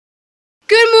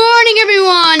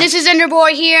this is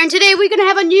Enderboy here, and today we're gonna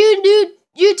have a new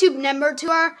YouTube member to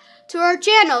our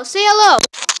channel. Say hello.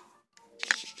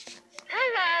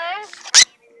 Hello.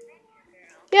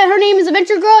 Yeah, her name is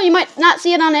Adventure Girl. You might not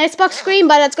see it on the Xbox screen,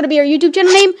 but that's gonna be her YouTube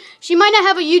channel name. She might not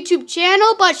have a YouTube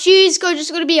channel, but she's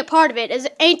just gonna be a part of it.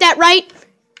 Ain't that right?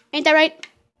 Ain't that right?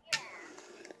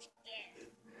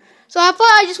 So I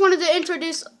thought I just wanted to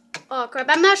introduce. Oh crap!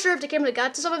 I'm not sure if the camera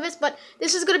got to some of this, but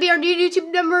this is gonna be our new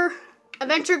YouTube member,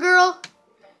 Adventure Girl.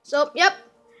 So, yep.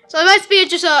 So it might be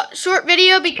just a short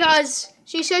video because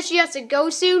she says she has to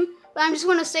go soon. But I'm just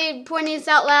going to pointing this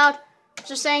out loud.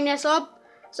 Just saying this up.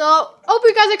 So, hope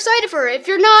you guys are excited for her. If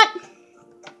you're not,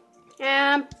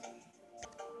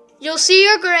 you'll see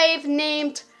your grave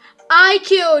named I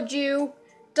Killed You,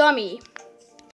 Dummy.